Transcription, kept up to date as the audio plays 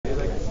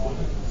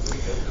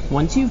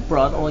Once you've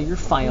brought all your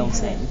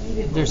files in,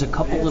 there's a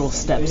couple little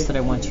steps that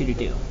I want you to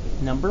do.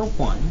 Number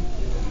one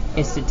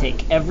is to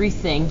take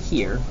everything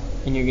here,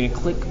 and you're going to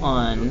click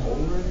on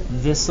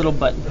this little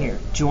button here,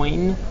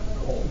 Join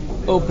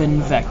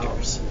Open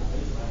Vectors.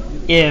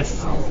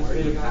 If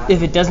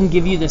it doesn't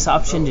give you this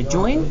option to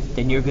join,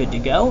 then you're good to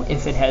go.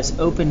 If it has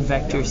open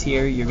vectors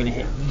here, you're going to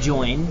hit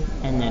join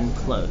and then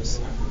close.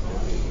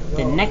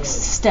 The next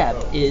step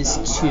is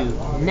to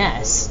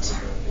nest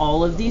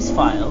all of these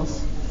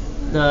files.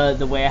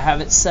 The way I have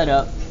it set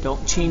up,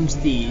 don't change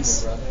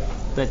these,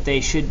 but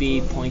they should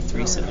be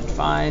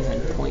 0.375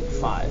 and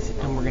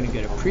 0.5, and we're going to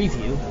go to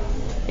preview.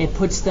 It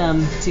puts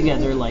them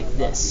together like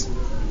this.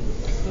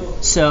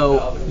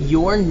 So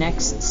your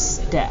next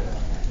step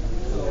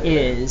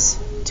is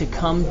to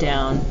come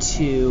down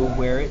to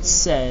where it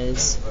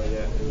says,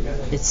 where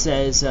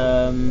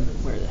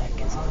the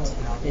heck is it?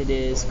 It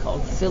is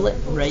called fillet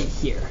right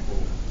here.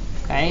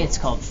 Okay, it's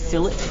called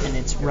fillet, and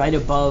it's right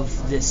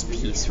above this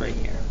piece right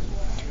here.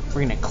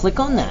 We're going to click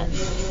on that.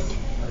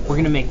 We're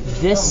going to make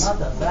this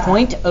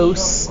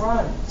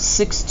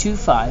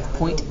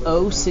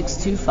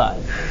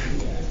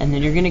 0.0625, and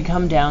then you're going to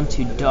come down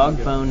to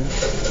Dogbone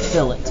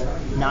fillet,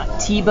 not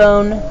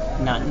T-bone,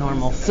 not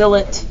normal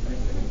fillet,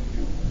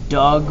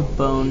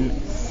 Dogbone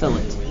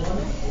fillet.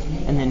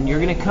 And then you're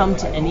going to come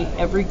to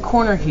every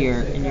corner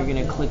here, and you're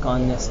going to click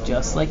on this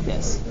just like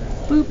this.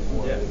 Boop,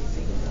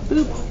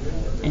 boop.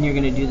 And you're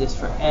going to do this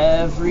for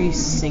every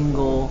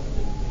single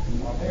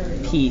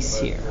piece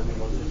here.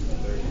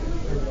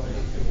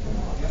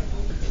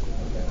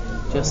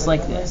 Just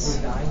like this.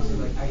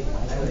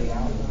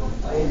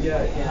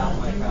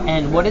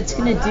 And what it's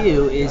going to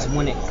do is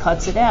when it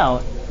cuts it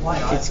out,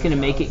 it's going to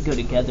make it go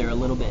together a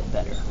little bit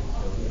better.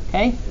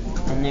 Okay?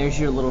 And there's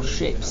your little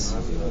shapes.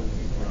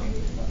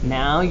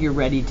 Now you're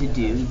ready to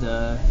do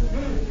the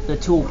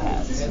tool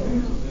paths.